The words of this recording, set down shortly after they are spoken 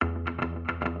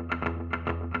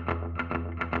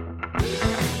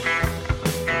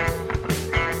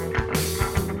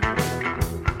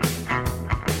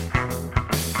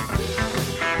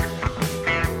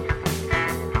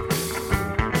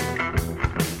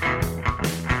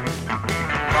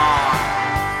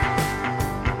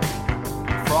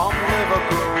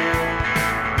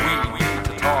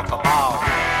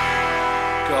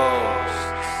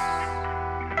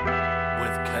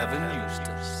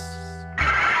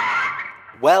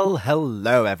Well,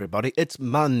 hello everybody, it's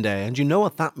Monday, and you know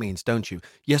what that means, don't you?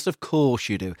 Yes, of course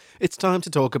you do. It's time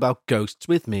to talk about ghosts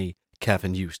with me,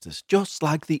 Kevin Eustace, just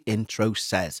like the intro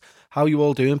says. How you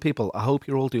all doing, people? I hope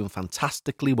you're all doing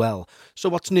fantastically well. So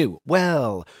what's new?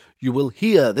 Well, you will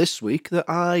hear this week that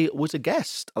I was a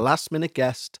last-minute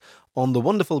guest, on the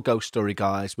wonderful Ghost Story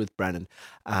Guys with Brennan,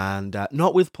 and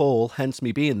not with Paul, hence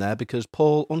me being there, because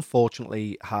Paul,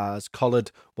 unfortunately, has collared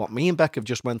what me and Beck have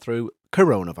just went through,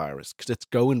 coronavirus, because it's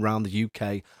going round the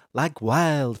UK like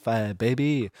wildfire,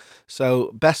 baby.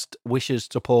 So best wishes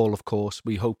to Paul, of course.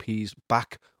 We hope he's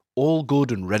back all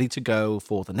good and ready to go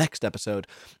for the next episode.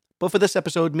 But for this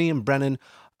episode, me and Brennan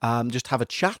just have a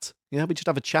chat. We just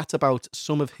have a chat about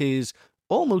some of his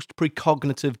almost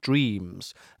precognitive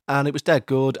dreams. And it was dead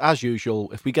good. As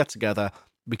usual, if we get together,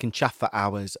 we can chat for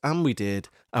hours. And we did.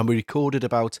 And we recorded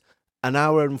about an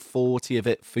hour and 40 of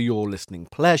it for your listening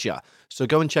pleasure. So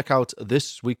go and check out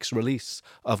this week's release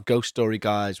of Ghost Story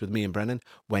Guys with me and Brennan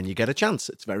when you get a chance.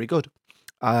 It's very good.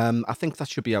 I think that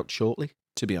should be out shortly,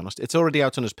 to be honest. It's already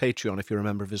out on his Patreon. If you're a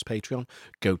member of his Patreon,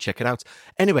 go check it out.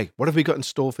 Anyway, what have we got in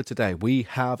store for today? We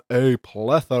have a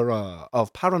plethora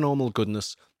of paranormal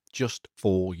goodness just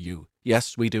for you.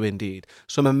 Yes, we do indeed.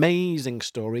 Some amazing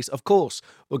stories. Of course,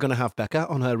 we're going to have Becca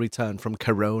on her return from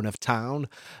Corona Town.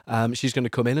 She's going to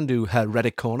come in and do her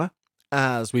Reddit corner,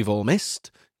 as we've all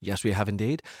missed. Yes, we have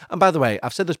indeed. And by the way,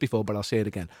 I've said this before, but I'll say it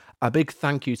again. A big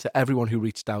thank you to everyone who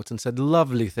reached out and said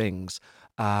lovely things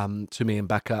to me and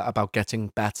Becca about getting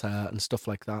better and stuff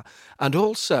like that. And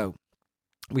also,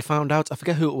 we found out, I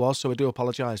forget who it was, so I do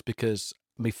apologise because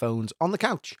my phone's on the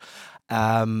couch.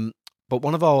 But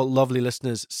one of our lovely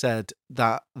listeners said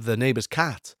that the neighbour's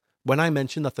cat, when I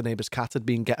mentioned that the neighbour's cat had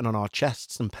been getting on our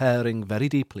chests and purring very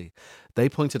deeply, they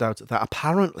pointed out that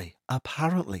apparently,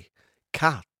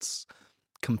 cats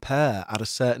compare at a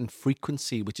certain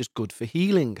frequency, which is good for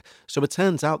healing. So it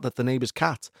turns out that the neighbour's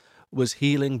cat was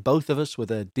healing both of us with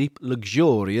their deep,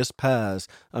 luxurious purrs.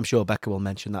 I'm sure Becca will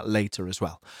mention that later as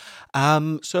well.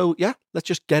 So yeah, let's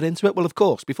just get into it. Well, of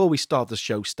course, before we start the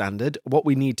show standard, what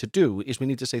we need to do is we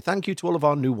need to say thank you to all of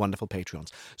our new wonderful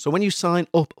Patreons. So when you sign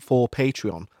up for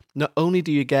Patreon, not only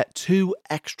do you get 2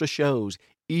 extra shows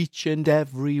each and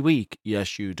every week.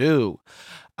 Yes, you do.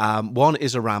 One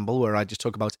is a ramble where I just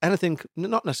talk about anything,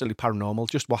 not necessarily paranormal,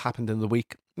 just what happened in the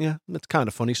week. Yeah, it's kind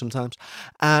of funny sometimes.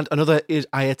 And another is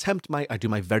I do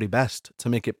my very best to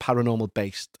make it paranormal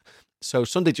based. So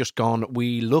Sunday just gone,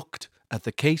 we looked at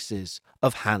the cases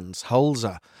of Hans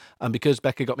Holzer. And because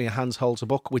Becca got me a Hans Holzer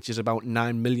book, which is about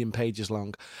 9 million pages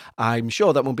long, I'm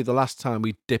sure that won't be the last time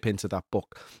we dip into that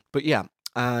book. But yeah,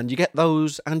 and you get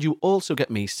those, and you also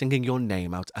get me singing your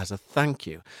name out as a thank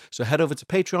you. So head over to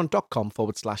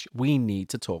patreon.com/we need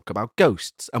to talk about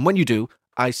ghosts. And when you do,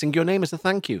 I sing your name as a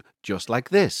thank you, just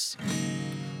like this.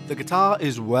 The guitar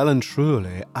is well and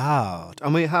truly out.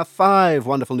 And we have 5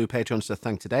 wonderful new patrons to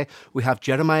thank today. We have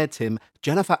Jeremiah Tim,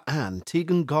 Jennifer Ann,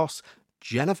 Tegan Goss,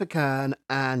 Jennifer Kern,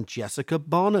 and Jessica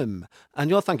Bonham. And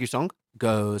your thank you song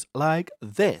goes like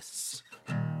this.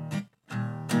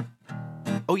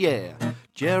 Oh yeah.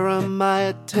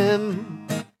 Jeremiah Tim,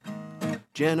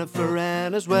 Jennifer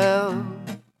Ann as well,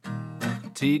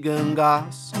 Tegan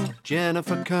Goss,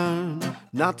 Jennifer Kern,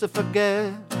 not to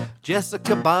forget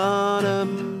Jessica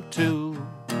Bonham too.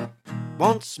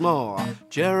 Once more,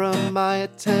 Jeremiah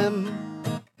Tim,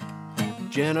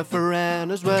 Jennifer Ann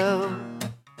as well,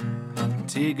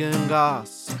 Tegan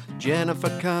Goss,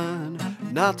 Jennifer Kern,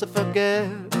 not to forget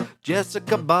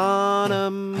Jessica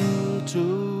Bonham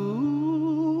too.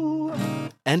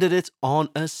 Ended it on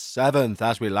a 7th,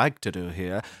 as we like to do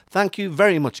here. Thank you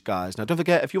very much, guys. Now, don't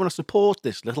forget, if you want to support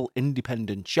this little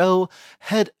independent show,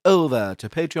 head over to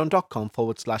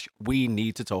patreon.com/we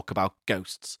need to talk about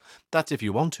ghosts. That's if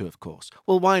you want to, of course.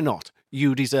 Well, why not?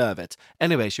 You deserve it.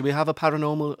 Anyway, should we have a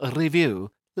paranormal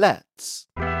review? Let's.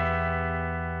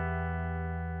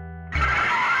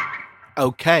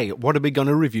 Okay, what are we going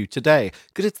to review today?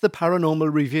 Because it's the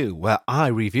paranormal review, where I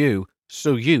review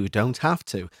so you don't have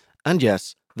to. And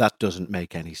yes, that doesn't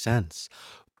make any sense.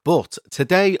 But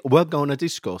today we're going to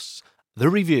discuss the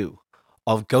review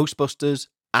of Ghostbusters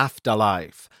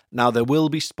Afterlife. Now, there will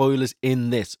be spoilers in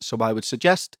this, so I would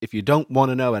suggest if you don't want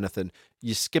to know anything,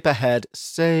 you skip ahead,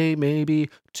 say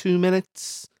maybe 2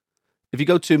 minutes. If you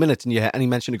go 2 minutes and you hear any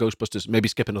mention of Ghostbusters, maybe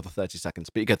skip another 30 seconds,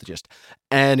 but you get the gist.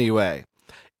 Anyway,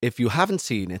 if you haven't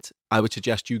seen it, I would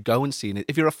suggest you go and see it.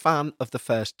 If you're a fan of the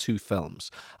first 2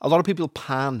 films, a lot of people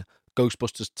pan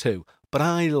Ghostbusters 2, but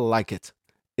I like it.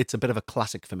 It's a bit of a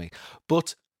classic for me.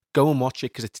 But Go and watch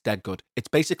it because it's dead good. It's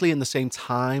basically in the same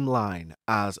timeline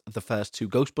as the first two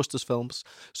Ghostbusters films.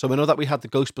 So we know that we had the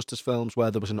Ghostbusters films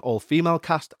where there was an all-female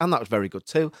cast, and that was very good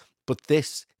too. But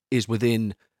this is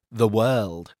within the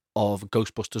world of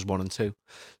Ghostbusters 1 and 2.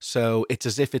 So it's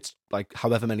as if it's like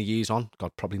however many years on.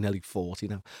 God, probably nearly 40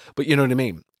 now. But you know what I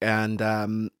mean? And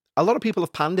a lot of people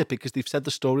have panned it because they've said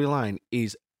the storyline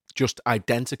is just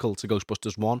identical to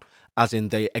Ghostbusters 1, as in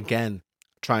they, again,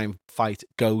 try and fight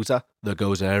Gozer, the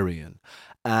Gozerian.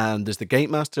 And there's the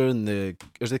Gatemaster and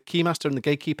there's the Keymaster and the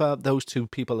Gatekeeper. Those two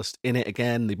people are in it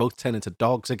again. They both turn into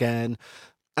dogs again.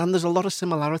 And there's a lot of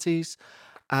similarities.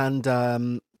 And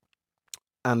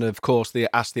of course, they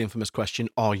ask the infamous question,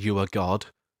 are you a god?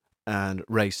 And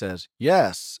Ray says,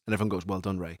 yes. And everyone goes, well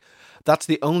done, Ray. That's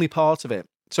the only part of it.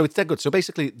 So it's dead good. So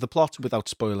basically, the plot, without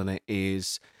spoiling it,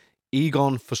 is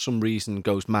Egon, for some reason,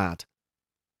 goes mad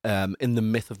in the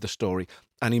myth of the story.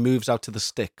 And he moves out to the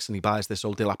sticks and he buys this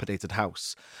old dilapidated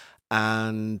house.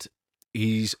 And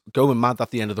he's going mad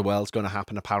that the end of the world's going to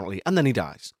happen, apparently. And then he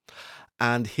dies.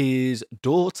 And his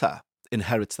daughter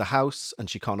inherits the house and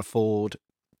she can't afford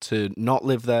to not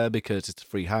live there because it's a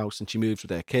free house. And she moves with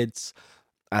their kids.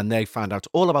 And they find out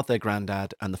all about their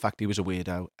granddad and the fact he was a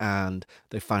weirdo. And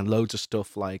they find loads of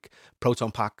stuff like proton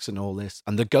packs and all this.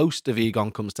 And the ghost of Egon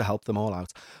comes to help them all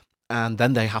out. And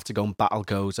then they have to go and battle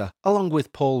Gozer, along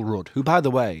with Paul Rudd, who, by the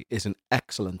way, is an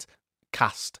excellent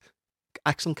cast.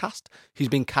 Excellent cast? He's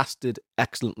been casted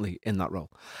excellently in that role.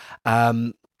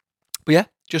 But yeah,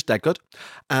 just dead good.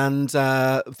 And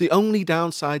the only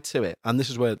downside to it, and this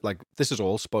is where, like, this is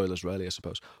all spoilers, really, I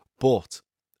suppose, but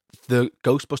the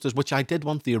Ghostbusters, which I did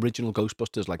want the original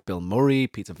Ghostbusters, like Bill Murray,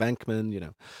 Peter Venkman, you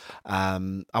know,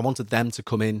 I wanted them to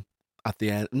come in at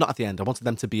the end, not at the end, I wanted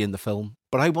them to be in the film,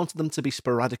 but I wanted them to be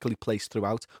sporadically placed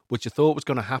throughout, which I thought was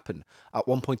going to happen. At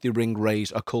one point, they ring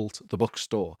Ray's Occult, the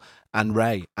bookstore, and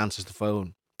Ray answers the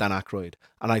phone, Dan Aykroyd,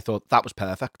 and I thought that was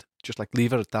perfect. Just like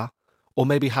leave it at that. Or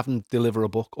maybe have him deliver a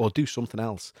book or do something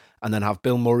else, and then have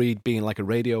Bill Murray being like a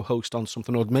radio host on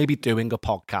something, or maybe doing a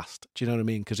podcast. Do you know what I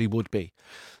mean? Because he would be.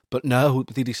 But no,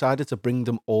 they decided to bring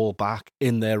them all back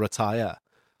in their attire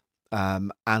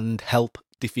and help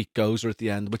defeat Gozer at the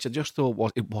end, which I just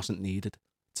thought it wasn't needed,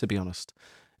 to be honest.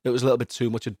 It was a little bit too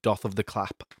much a doff of the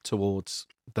clap towards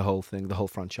the whole thing, the whole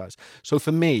franchise. So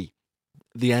for me,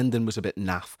 the ending was a bit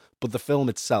naff, but the film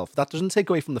itself, that doesn't take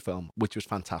away from the film, which was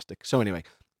fantastic. So anyway,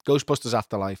 Ghostbusters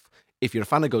Afterlife. If you're a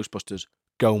fan of Ghostbusters,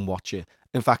 go and watch it.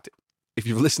 In fact, if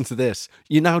you've listened to this,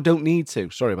 you now don't need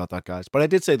to. Sorry about that, guys. But I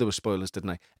did say there were spoilers,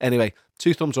 didn't I? Anyway,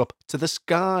 2 thumbs up to the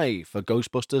sky for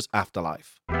Ghostbusters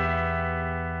Afterlife.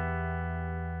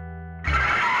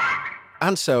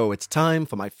 And so it's time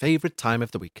for my favourite time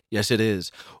of the week. Yes, it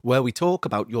is, where we talk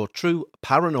about your true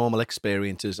paranormal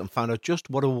experiences and find out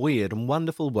just what a weird and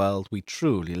wonderful world we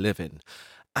truly live in.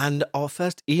 And our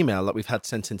first email that we've had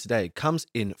sent in today comes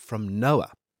in from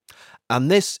Noah.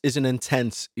 And this is an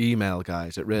intense email,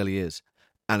 guys. It really is.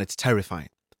 And it's terrifying.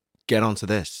 Get on to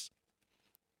this.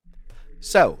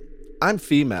 So, I'm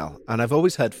female, and I've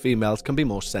always heard females can be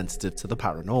more sensitive to the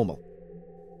paranormal.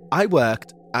 I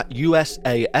worked at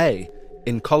USAA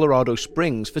in Colorado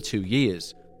Springs for 2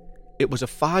 years. It was a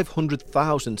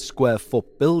 500,000 square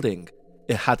foot building.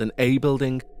 It had an A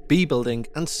building, B building,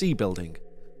 and C building.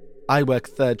 I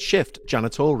worked third shift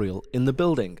janitorial in the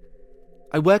building.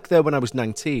 I worked there when I was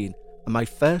 19, and my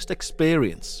first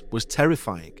experience was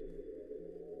terrifying.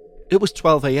 It was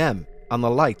 12 a.m, and the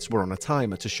lights were on a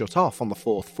timer to shut off on the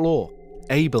 4th floor,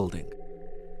 A building.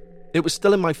 It was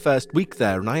still in my first week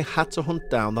there, and I had to hunt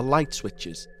down the light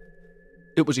switches.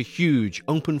 It was a huge,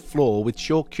 open floor with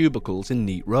short cubicles in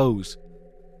neat rows.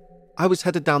 I was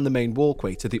headed down the main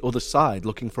walkway to the other side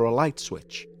looking for a light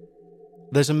switch.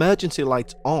 There's emergency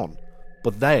lights on,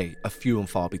 but they are few and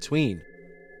far between.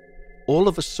 All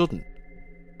of a sudden,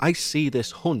 I see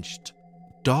this hunched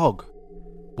dog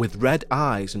with red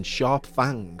eyes and sharp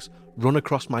fangs run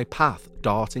across my path,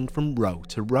 darting from row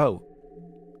to row.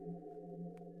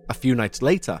 A few nights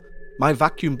later, my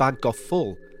vacuum bag got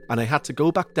full, and I had to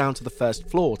go back down to the first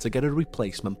floor to get a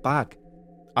replacement bag.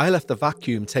 I left the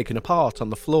vacuum taken apart on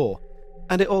the floor,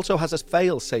 and it also has a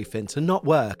fail-safe in to not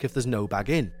work if there's no bag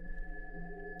in.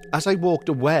 As I walked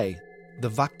away, the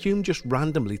vacuum just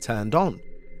randomly turned on.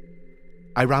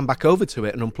 I ran back over to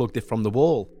it and unplugged it from the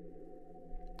wall.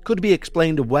 Could be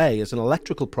explained away as an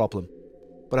electrical problem,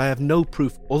 but I have no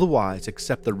proof otherwise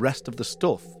except the rest of the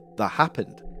stuff that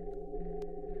happened.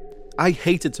 I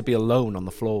hated to be alone on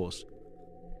the floors.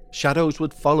 Shadows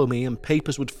would follow me and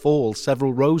papers would fall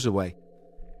several rows away.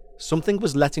 Something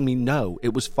was letting me know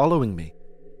it was following me.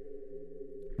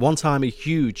 One time a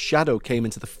huge shadow came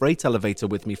into the freight elevator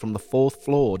with me from the 4th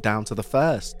floor down to the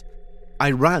 1st. I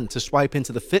ran to swipe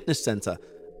into the fitness centre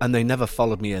and they never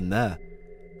followed me in there.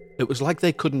 It was like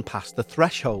they couldn't pass the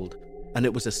threshold and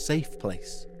it was a safe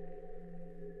place.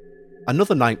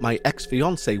 Another night my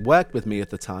ex-fiancé worked with me at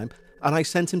the time and I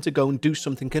sent him to go and do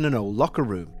something in an old locker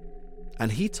room.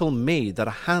 And he told me that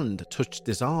a hand touched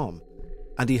his arm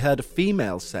and he heard a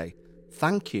female say,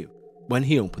 "Thank you," when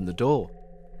he opened the door.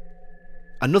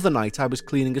 Another night I was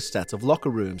cleaning a set of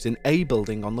locker rooms in a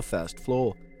building on the 1st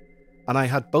floor, and I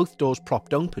had both doors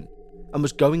propped open and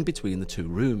was going between the 2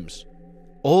 rooms.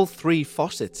 All 3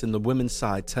 faucets in the women's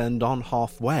side turned on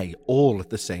halfway, all at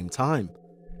the same time.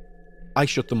 I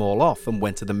shut them all off and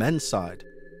went to the men's side.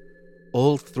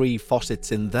 All 3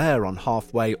 faucets in there on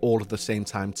halfway, all at the same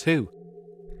time too.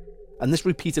 And this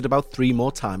repeated about 3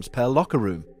 more times per locker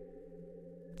room.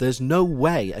 There's no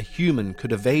way a human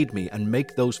could evade me and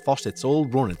make those faucets all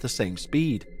run at the same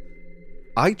speed.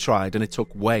 I tried and it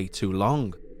took way too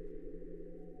long.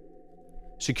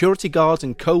 Security guards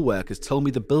and co-workers told me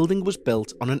the building was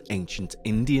built on an ancient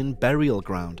Indian burial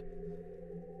ground.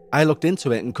 I looked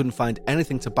into it and couldn't find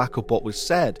anything to back up what was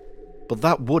said, but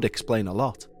that would explain a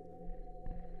lot.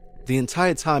 The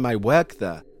entire time I worked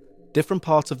there, different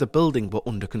parts of the building were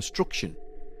under construction.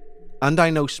 And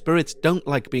I know spirits don't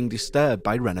like being disturbed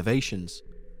by renovations.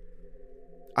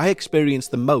 I experienced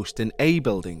the most in A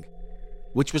building,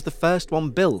 which was the first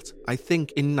one built, I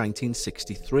think, in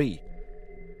 1963.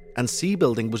 And C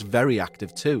building was very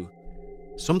active too.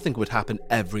 Something would happen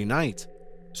every night.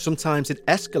 Sometimes it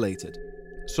escalated.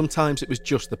 Sometimes it was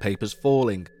just the papers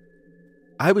falling.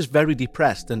 I was very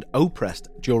depressed and oppressed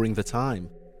during the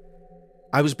time.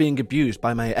 I was being abused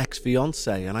by my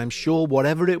ex-fiancé and I'm sure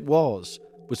whatever it was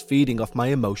feeding off my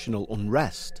emotional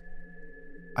unrest.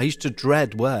 I used to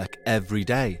dread work every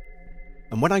day,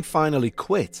 and when I finally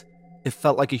quit, it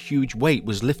felt like a huge weight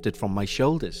was lifted from my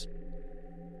shoulders.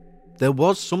 There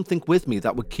was something with me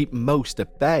that would keep most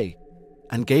at bay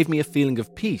and gave me a feeling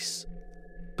of peace,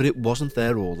 but it wasn't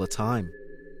there all the time.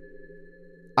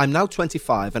 I'm now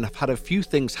 25 and have had a few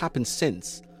things happen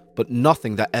since, but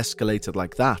nothing that escalated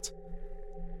like that.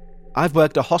 I've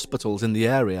worked at hospitals in the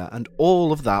area and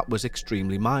all of that was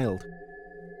extremely mild.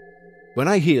 When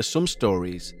I hear some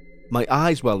stories, my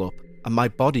eyes well up and my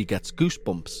body gets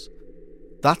goosebumps.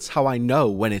 That's how I know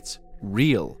when it's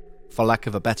real, for lack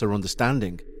of a better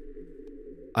understanding.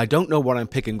 I don't know what I'm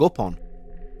picking up on,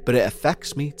 but it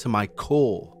affects me to my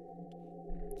core.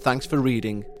 Thanks for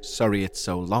reading. Sorry it's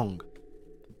so long.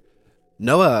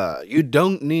 Noah, you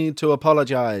don't need to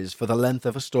apologise for the length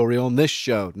of a story on this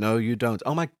show. No, you don't.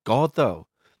 Oh my God, though.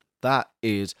 That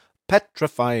is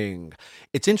petrifying.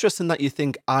 It's interesting that you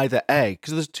think either A,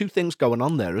 because there's 2 things going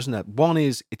on there, isn't it? One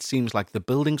is, it seems like the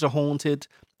buildings are haunted.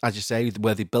 As you say,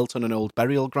 where they built on an old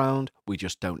burial ground. We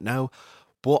just don't know.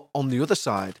 But on the other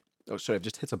side, oh, sorry, I've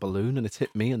just hit a balloon and it's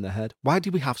hit me in the head. Why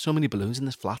do we have so many balloons in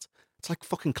this flat? It's like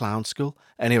fucking clown school.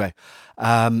 Anyway,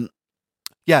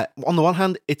 yeah, on the one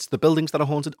hand, it's the buildings that are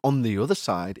haunted. On the other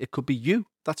side, it could be you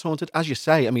that's haunted. As you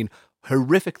say, I mean,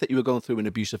 horrific that you were going through an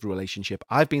abusive relationship.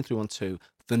 I've been through one too.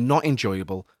 They're not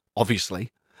enjoyable,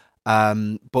 obviously.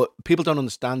 But people don't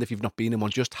understand, if you've not been in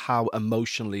one, just how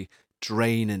emotionally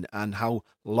draining and how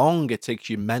long it takes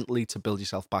you mentally to build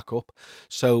yourself back up.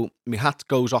 So my hat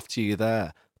goes off to you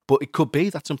there. But it could be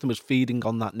that something was feeding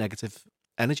on that negative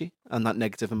energy and that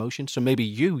negative emotion. So maybe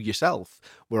you yourself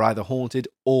were either haunted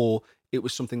or it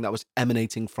was something that was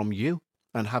emanating from you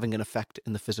and having an effect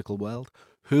in the physical world.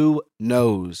 Who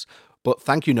knows? But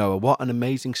thank you, Noah. What an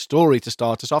amazing story to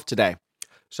start us off today.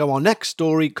 So our next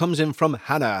story comes in from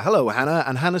Hannah. Hello, Hannah.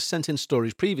 And Hannah sent in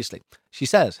stories previously. She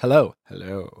says, hello.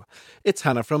 It's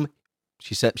Hannah from,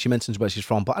 she mentions where she's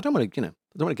from, but I don't want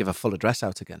to give her full address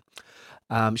out again.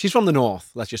 She's from the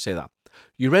north. Let's just say that.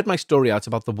 You read my story out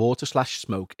about the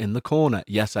water/smoke in the corner.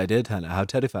 Yes, I did, Hannah. How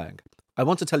terrifying. I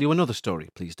want to tell you another story.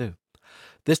 Please do.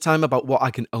 This time about what I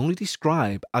can only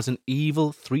describe as an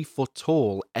evil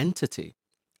 3-foot-tall entity.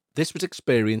 This was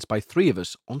experienced by 3 of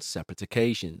us on separate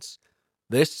occasions.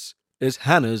 This is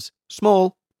Hannah's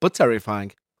small but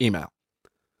terrifying email.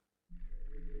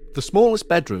 The smallest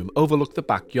bedroom overlooked the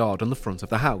backyard on the front of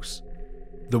the house.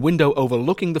 The window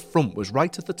overlooking the front was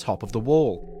right at the top of the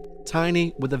wall,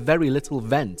 tiny with a very little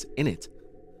vent in it.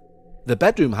 The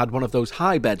bedroom had one of those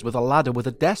high beds with a ladder with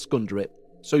a desk under it,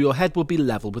 so your head would be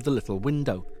level with the little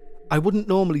window. I wouldn't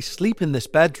normally sleep in this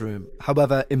bedroom.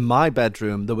 However, in my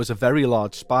bedroom there was a very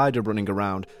large spider running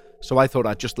around, so I thought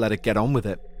I'd just let it get on with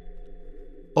it.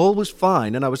 All was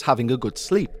fine and I was having a good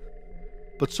sleep.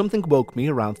 But something woke me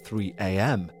around 3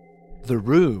 a.m. The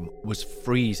room was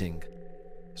freezing.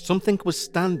 Something was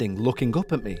standing looking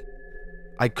up at me.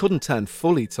 I couldn't turn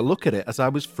fully to look at it as I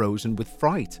was frozen with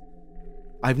fright.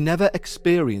 I've never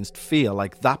experienced fear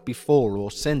like that before or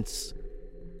since.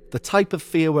 The type of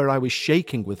fear where I was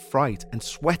shaking with fright and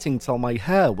sweating till my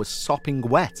hair was sopping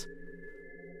wet.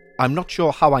 I'm not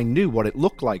sure how I knew what it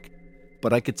looked like,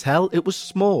 but I could tell it was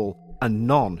small and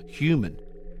non-human.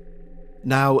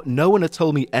 Now, no one had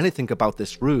told me anything about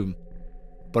this room,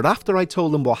 but after I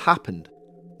told them what happened,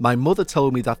 my mother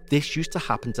told me that this used to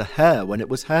happen to her when it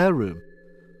was her room.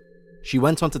 She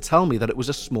went on to tell me that it was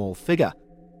a small figure,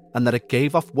 and that it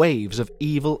gave off waves of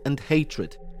evil and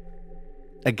hatred.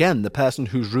 Again, the person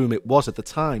whose room it was at the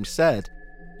time said,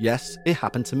 yes, it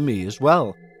happened to me as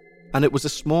well, and it was a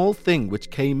small thing which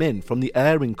came in from the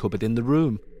airing cupboard in the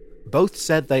room. Both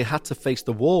said they had to face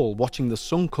the wall watching the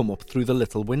sun come up through the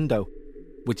little window,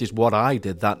 which is what I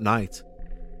did that night.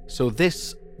 So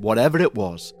this, whatever it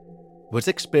was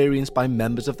experienced by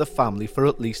members of the family for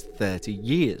at least 30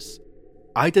 years.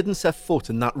 I didn't set foot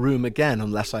in that room again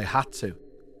unless I had to.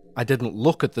 I didn't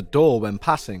look at the door when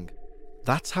passing.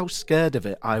 That's how scared of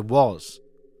it I was.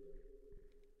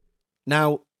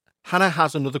 Now, Hannah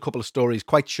has another couple of stories,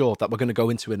 quite short, that we're going to go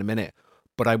into in a minute.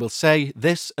 But I will say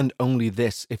this and only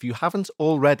this. If you haven't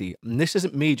already, and this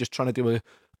isn't me just trying to do a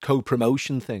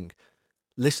co-promotion thing,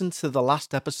 listen to the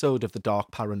last episode of The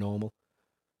Dark Paranormal.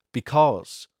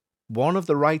 Because one of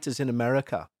the writers in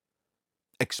America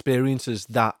experiences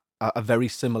a very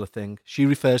similar thing. She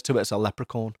refers to it as a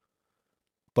leprechaun.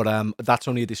 But that's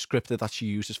only a descriptor that she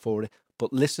uses for it.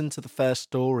 But listen to the first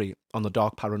story on The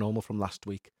Dark Paranormal from last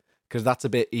week, because that's a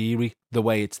bit eerie, the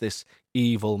way it's this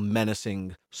evil,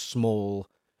 menacing, small,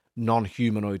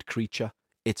 non-humanoid creature.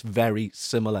 It's very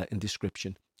similar in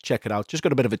description. Check it out. Just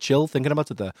got a bit of a chill thinking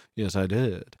about it there. Yes, I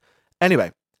did.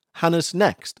 Anyway, Hannah's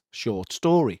next short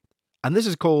story. And this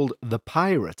is called The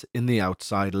Pirate in the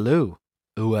Outside Loo.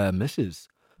 Misses.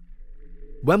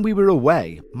 When we were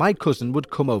away, my cousin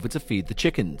would come over to feed the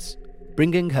chickens,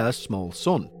 bringing her small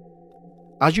son.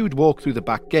 As you'd walk through the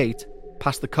back gate,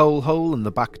 past the coal hole and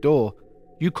the back door,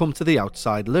 you come to the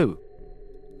outside loo.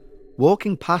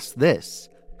 Walking past this,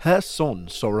 her son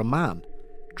saw a man,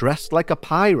 dressed like a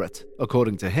pirate,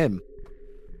 according to him.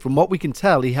 From what we can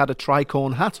tell, he had a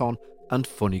tricorn hat on and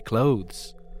funny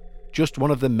clothes. Just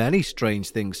one of the many strange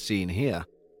things seen here.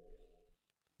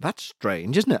 That's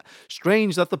strange, isn't it?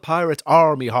 Strange that the pirates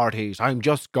are me hearties. I'm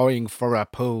just going for a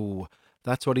poo.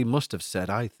 That's what he must have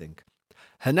said, I think.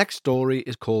 Her next story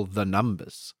is called The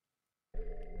Numbers.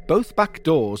 Both back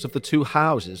doors of the two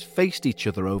houses faced each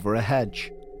other over a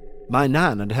hedge. My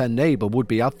nan and her neighbour would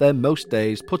be out there most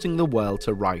days putting the world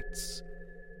to rights.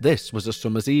 This was a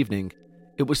summer's evening.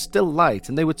 It was still light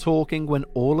and they were talking when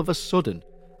all of a sudden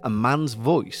a man's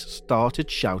voice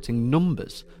started shouting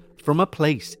numbers from a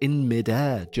place in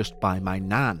mid-air just by my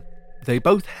nan. They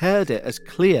both heard it as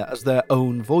clear as their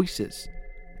own voices.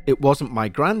 It wasn't my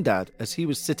granddad, as he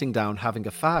was sitting down having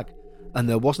a fag, and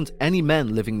there wasn't any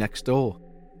men living next door.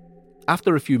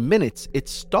 After a few minutes, it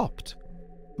stopped.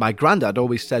 My granddad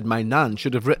always said my nan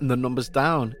should have written the numbers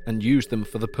down and used them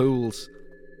for the pools.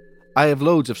 I have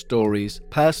loads of stories,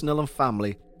 personal and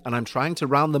family, and I'm trying to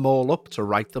round them all up to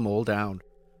write them all down.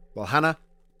 Well, Hannah,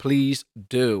 please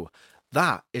do.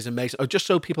 That is amazing. Oh, just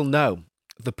so people know,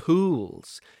 the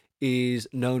pools is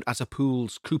known as a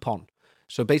pools coupon.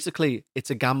 So basically, it's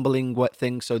a gambling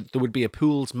thing. So there would be a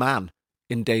pools man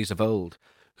in days of old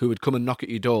who would come and knock at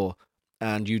your door,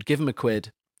 and you'd give him a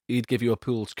quid. He'd give you a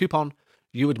pools coupon.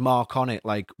 You would mark on it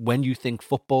like when you think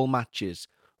football matches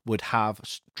would have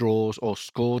draws or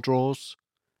score draws.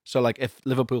 So like if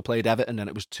Liverpool played Everton and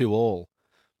it was 2-2,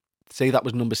 say that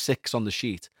was number 6 on the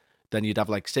sheet, then you'd have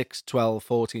like 6, 12,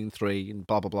 14, 3, and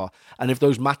blah, blah, blah. And if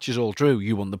those matches all drew,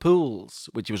 you won the pools,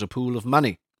 which was a pool of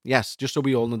money. Yes, just so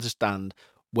we all understand,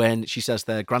 when she says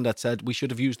there, Grandad said we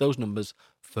should have used those numbers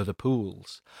for the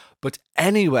pools. But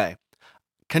anyway,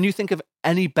 can you think of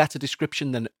any better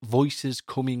description than voices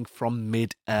coming from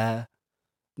mid-air?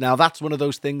 Now, that's one of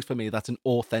those things for me that's an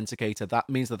authenticator. That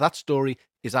means that story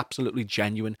is absolutely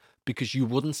genuine, because you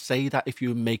wouldn't say that if you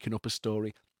were making up a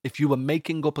story. If you were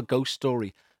making up a ghost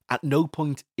story, at no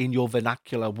point in your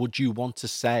vernacular would you want to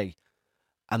say.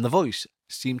 And the voice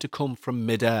seemed to come from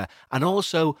mid-air. And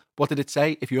also, what did it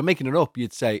say? If you were making it up,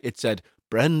 it said,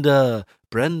 Brenda,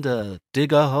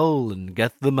 dig a hole and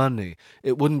get the money.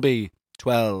 It wouldn't be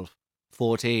 12,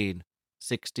 14,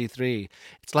 63.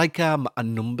 It's like a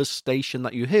numbers station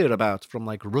that you hear about from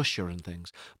like Russia and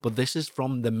things. But this is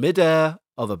from the mid-air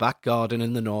of a back garden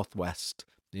in the northwest.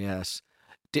 Yes.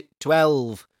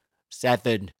 12,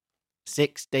 7,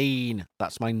 16.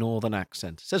 That's my northern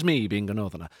accent. Says me being a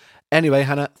northerner. Anyway,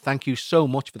 Hannah, thank you so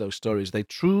much for those stories. They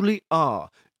truly are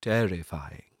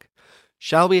terrifying.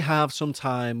 Shall we have some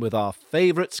time with our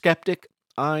favourite skeptic?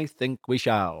 I think we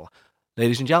shall.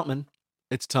 Ladies and gentlemen,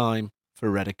 it's time for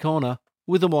Reddit Corner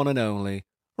with the one and only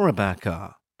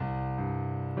Rebecca.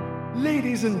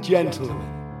 Ladies and gentlemen,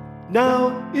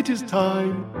 now it is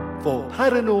time for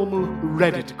Paranormal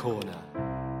Reddit Corner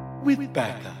with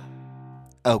Becca.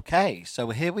 Okay, so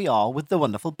here we are with the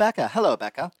wonderful Becca. Hello,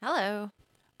 Becca. Hello.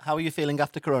 How are you feeling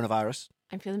after coronavirus?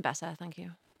 I'm feeling better, thank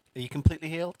you. Are you completely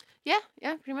healed? Yeah,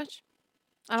 pretty much.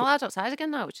 I'm allowed outside again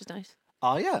now, which is nice.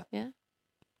 Oh, yeah? Yeah.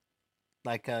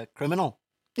 Like a criminal?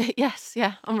 Yes,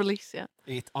 on release, yeah.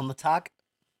 Are you on the tag?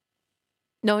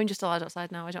 No, I'm just allowed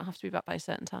outside now. I don't have to be back by a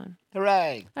certain time.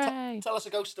 Hooray. Hooray. Tell us a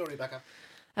ghost story, Becca.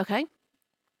 Okay.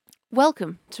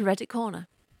 Welcome to Reddit Corner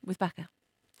with Becca.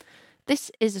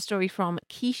 This is a story from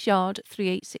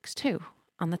Keyshard3862,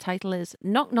 and the title is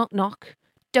Knock, Knock, Knock,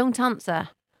 Don't Answer.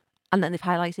 And then they've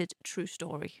highlighted true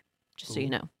story, just so you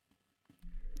know.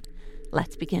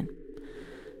 Let's begin.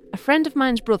 A friend of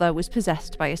mine's brother was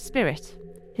possessed by a spirit.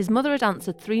 His mother had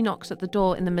answered 3 knocks at the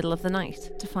door in the middle of the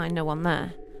night to find no one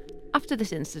there. After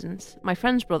this incident, my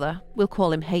friend's brother, we'll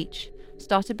call him H,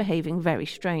 started behaving very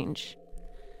strange.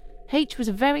 H was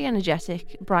a very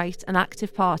energetic, bright and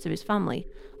active part of his family,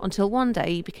 until one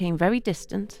day he became very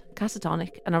distant,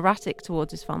 catatonic and erratic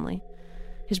towards his family.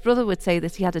 His brother would say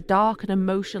that he had a dark and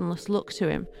emotionless look to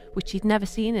him, which he'd never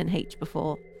seen in H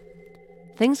before.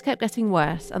 Things kept getting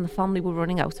worse and the family were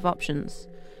running out of options,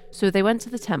 so they went to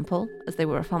the temple, as they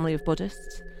were a family of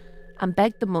Buddhists, and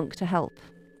begged the monk to help.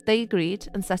 They agreed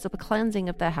and set up a cleansing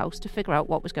of their house to figure out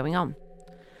what was going on.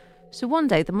 So one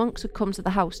day the monks had come to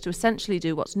the house to essentially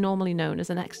do what's normally known as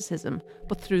an exorcism,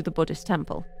 but through the Buddhist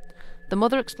temple. The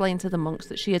mother explained to the monks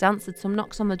that she had answered some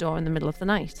knocks on the door in the middle of the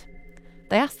night.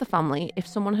 They asked the family if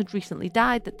someone had recently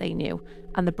died that they knew,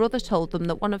 and the brother told them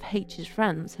that one of H's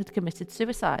friends had committed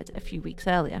suicide a few weeks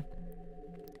earlier.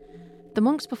 The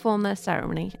monks performed their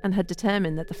ceremony and had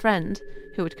determined that the friend,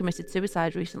 who had committed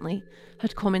suicide recently,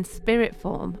 had come in spirit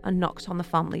form and knocked on the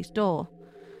family's door.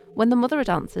 When the mother had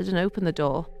answered and opened the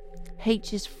door,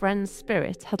 H's friend's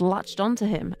spirit had latched onto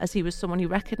him as he was someone he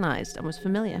recognised and was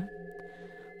familiar.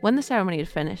 When the ceremony had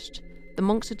finished, the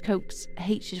monks had coaxed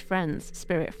H's friend's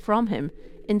spirit from him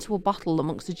into a bottle the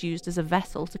monks had used as a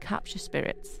vessel to capture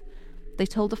spirits. They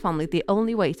told the family the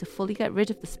only way to fully get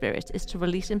rid of the spirit is to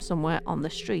release him somewhere on the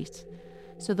street.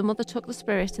 So the mother took the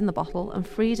spirit in the bottle and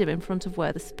freed him in front of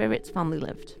where the spirit's family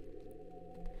lived.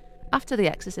 After the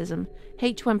exorcism,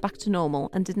 H went back to normal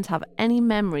and didn't have any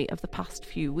memory of the past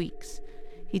few weeks.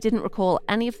 He didn't recall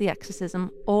any of the exorcism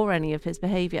or any of his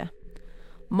behaviour.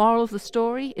 Moral of the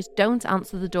story is don't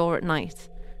answer the door at night.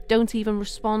 Don't even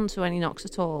respond to any knocks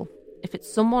at all. If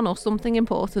it's someone or something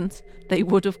important, they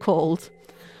would have called.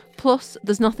 Plus,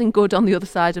 there's nothing good on the other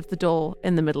side of the door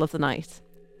in the middle of the night.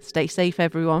 Stay safe,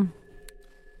 everyone.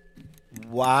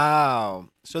 Wow.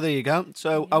 So there you go.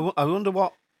 So I wonder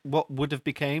what would have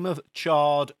became of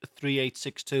Chard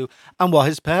 3862 and what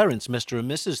his parents, Mr. and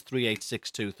Mrs.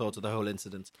 3862, thought of the whole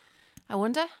incident. I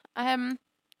wonder.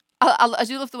 I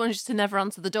do love the one just to never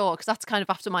answer the door, because that's kind of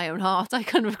after my own heart. I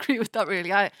kind of agree with that,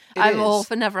 really. I'm all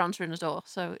for never answering a door,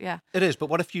 so yeah. It is, but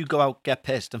what if you go out, get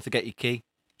pissed and forget your key?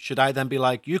 Should I then be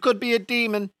like, you could be a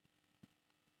demon?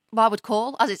 Well, I would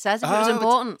call, as it says, if it was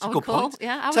important. It's a I would good call. point.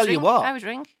 Yeah, I would Tell ring. you what, I would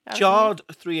ring. Chard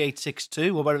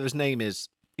 3862, or whatever his name is,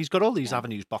 he's got all these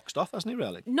avenues boxed off, hasn't he,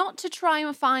 really? Not to try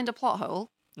and find a plot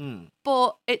hole,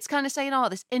 but it's kind of saying,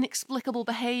 this inexplicable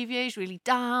behaviour, he's really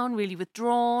down, really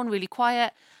withdrawn, really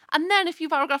quiet. And then a few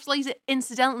paragraphs later,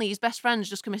 incidentally, his best friend's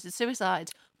just committed suicide.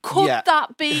 Could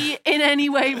that be in any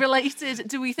way related,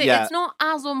 do we think? Yeah. It's not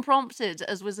as unprompted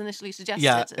as was initially suggested.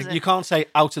 Yeah, is it? you can't say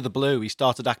out of the blue he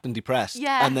started acting depressed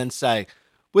and then say,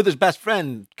 with his best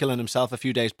friend killing himself a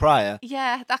few days prior.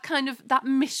 Yeah, that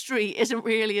mystery isn't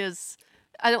really as...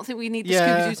 I don't think we need the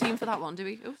Scooby-Doo team for that one, do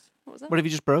we? Oops, what was that? What have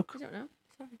you just broke? I don't know.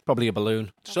 Sorry. Probably a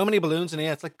balloon. So many balloons in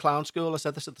here. It's like clown school. I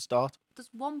said this at the start. There's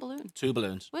one balloon. 2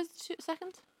 balloons. Where's the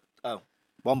second? Oh,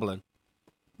 1 balloon.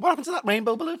 What happened to that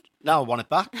rainbow balloon? Now I want it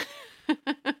back.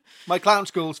 My clown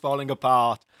school's falling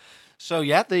apart. So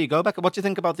yeah, there you go, Becca. What do you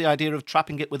think about the idea of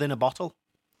trapping it within a bottle?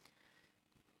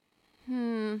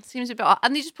 Seems a bit odd.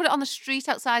 And they just put it on the street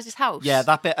outside his house? Yeah,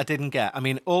 that bit I didn't get. I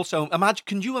mean, also,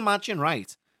 can you imagine,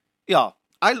 right? Yeah,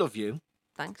 I love you.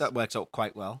 Thanks. That works out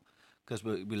quite well because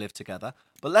we live together.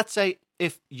 But let's say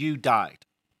if you died,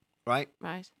 right?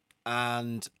 Right.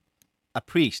 And a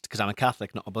priest, because I'm a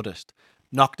Catholic, not a Buddhist,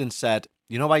 knocked and said,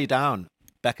 you know why you're down?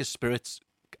 Becca's spirit's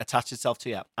attached itself to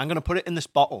you. I'm going to put it in this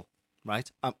bottle. right?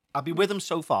 I'll be with him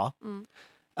so far.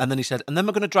 And then he said, and then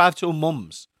we're going to drive to her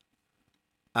mum's.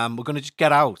 And we're going to just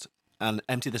get out and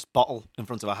empty this bottle in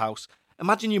front of our house.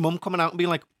 Imagine your mum coming out and being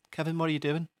like, Kevin, what are you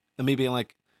doing? And me being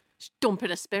like, Just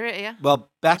dumping a spirit here. well,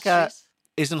 Becca Jeez.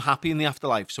 isn't happy in the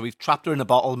afterlife, so we've trapped her in a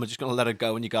bottle and we're just going to let her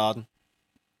go in your garden.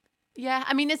 Yeah,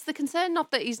 I mean, it's the concern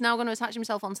not that he's now going to attach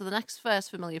himself onto the next first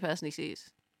familiar person he sees.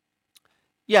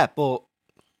 Yeah, but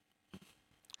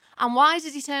And why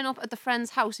did he turn up at the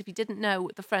friend's house if he didn't know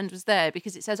the friend was there?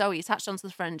 Because it says, oh, he attached onto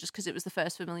the friend just because it was the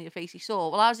first familiar face he saw.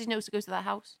 Well, how does he know to go to that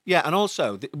house? yeah, and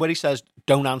also when he says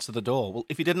don't answer the door, well,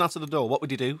 if he didn't answer the door, what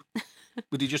would he do?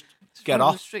 Would he just get Run on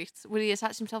the off, street. Would he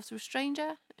attach himself to a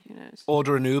stranger? Who knows?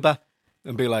 order an Uber,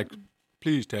 and be like,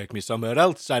 please take me somewhere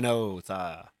else? I know.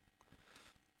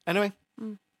 Anyway,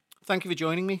 thank you for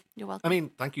joining me. You're welcome. I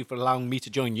mean, thank you for allowing me to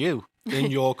join you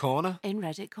in your corner. In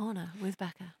Reddit Corner with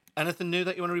Becca. Anything new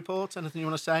that you want to report? Anything you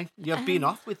want to say? You've been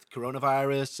off with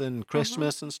coronavirus and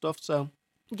Christmas and stuff, so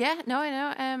Yeah, no, I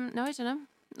know. No, I don't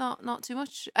know. Not too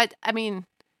much. I mean,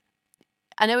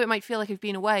 I know it might feel like I've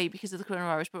been away because of the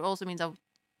coronavirus, but it also means I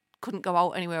couldn't go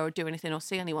out anywhere or do anything or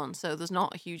see anyone. So there's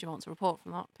not a huge amount to report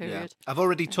from that period. I've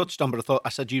already touched on, but I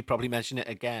said you'd probably mention it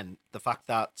again. The fact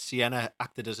that Sienna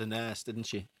acted as a nurse, didn't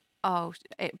she? Oh,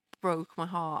 it broke my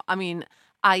heart. I mean,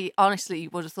 I honestly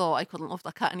would have thought I couldn't love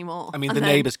that cat anymore. I mean, And the then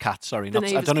neighbour's cat. Sorry, the not.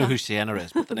 I neighbour's don't know cat. who Sienna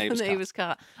is, but the neighbour's the cat. neighbour's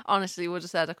cat honestly would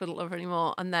have said I couldn't love her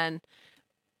anymore. And then,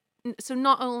 so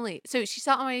not only, so she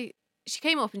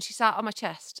came up and she sat on my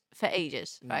chest for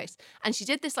ages, right? And she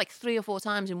did this like 3 or 4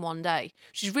 times in one day.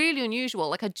 She's really unusual.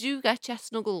 Like I do get chest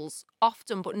snuggles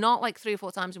often, but not like 3 or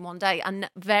 4 times in one day, and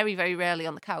very, very rarely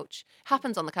on the couch.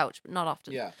 Happens on the couch, but not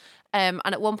often. Yeah. And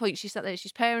at one point she sat there,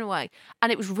 she's purring away,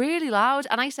 and it was really loud.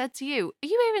 And I said to you, "Are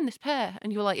you hearing this purr?"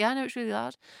 And you were like, "Yeah, I know it's really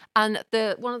loud." And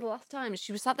one of the last times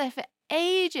she was sat there for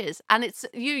ages, and it's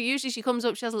you. Usually she comes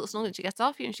up, she has a little snuggle, and she gets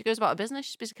off you, and she goes about her business.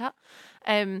 She's a busy cat.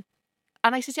 And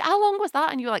I said, "How long was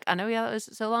that?" And you were like, "I know, yeah, that was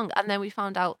so long." And then we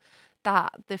found out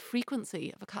that the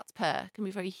frequency of a cat's purr can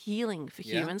be very healing for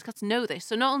Yeah. humans. Cats know this.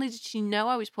 So not only did she know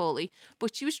I was poorly,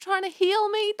 but she was trying to heal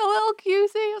me, the little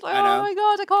cutie. I was like, I know. oh my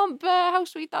God, I can't bear how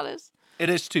sweet that is. It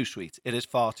is too sweet. It is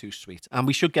far too sweet. And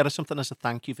we should get her something as a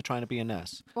thank you for trying to be a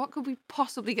nurse. What could we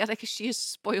possibly get her? Because she is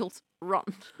spoiled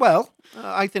rotten. Well,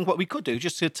 I think what we could do,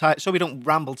 just to so we don't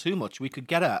ramble too much, we could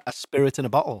get her a spirit in a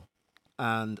bottle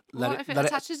and What if it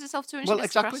attaches itself to her and Well, she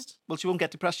gets exactly. depressed? Well, she won't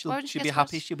get depressed. Why wouldn't she She'll get be happy.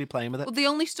 depressed? She'll be playing with it. Well, the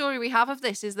only story we have of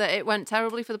this is that it went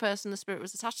terribly for the person the spirit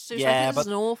was attached to. So I Yeah, think this is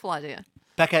but- an awful idea.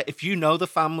 Becca, if you know the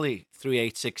family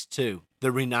 3862,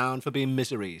 they're renowned for being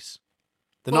miseries.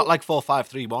 They're Well- not like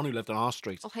 4531 who lived on our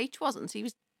street. Well, H wasn't. He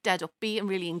was dead upbeat and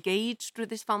really engaged with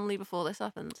his family before this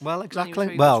happened. Well, And he was exactly.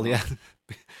 very Well, emotional.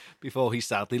 yeah. Before he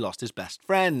sadly lost his best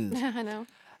friend. Yeah, I know.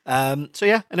 So,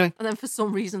 yeah, anyway. And then for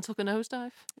some reason took a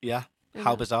nosedive. Yeah. Yeah.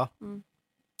 How bizarre. Mm.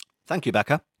 Thank you,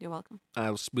 Becca. You're welcome.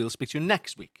 We'll speak to you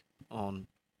next week on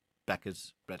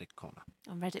Becca's Reddit Corner.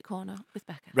 On Reddit Corner with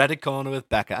Becca. Reddit Corner with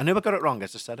Becca. I knew I got it wrong. I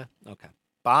just said it. Okay.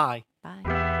 Bye.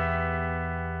 Bye.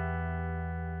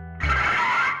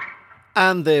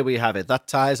 And there we have it. That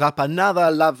ties up another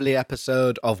lovely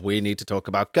episode of We Need to Talk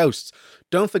About Ghosts.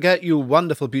 Don't forget, you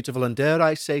wonderful, beautiful, and dare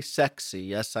I say sexy,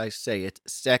 yes, I say it,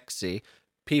 sexy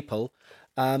people,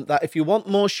 that if you want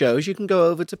more shows, you can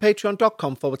go over to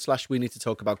patreon.com/We Need to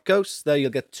Talk About Ghosts. There you'll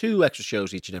get 2 extra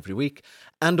shows each and every week.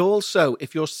 And also,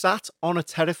 if you're sat on a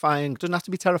terrifying, doesn't have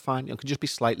to be terrifying, it can just be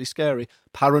slightly scary,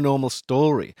 paranormal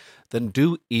story, then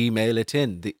do email it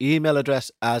in. The email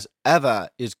address, as ever,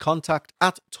 is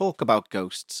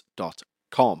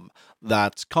contact@talkaboutghosts.com.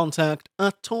 That's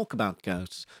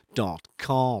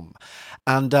contact@talkaboutghosts.com.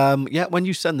 And when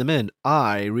you send them in,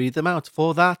 I read them out,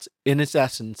 for that, in its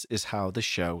essence, is how the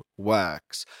show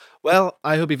works. Well,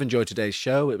 I hope you've enjoyed today's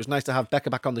show. It was nice to have Becca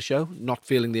back on the show, not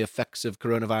feeling the effects of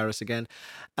coronavirus again,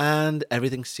 and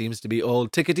everything seems to be all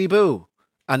tickety-boo.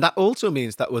 And that also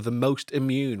means that we're the most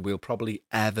immune we'll probably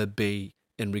ever be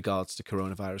in regards to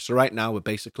coronavirus. So right now, we're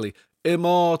basically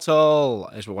immortal,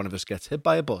 as one of us gets hit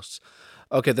by a bus.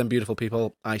 Okay, then, beautiful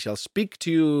people, I shall speak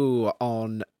to you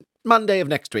on Monday of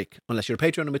next week, unless you're a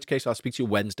patron, in which case I'll speak to you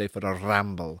Wednesday for a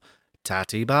ramble.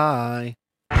 Tatty bye.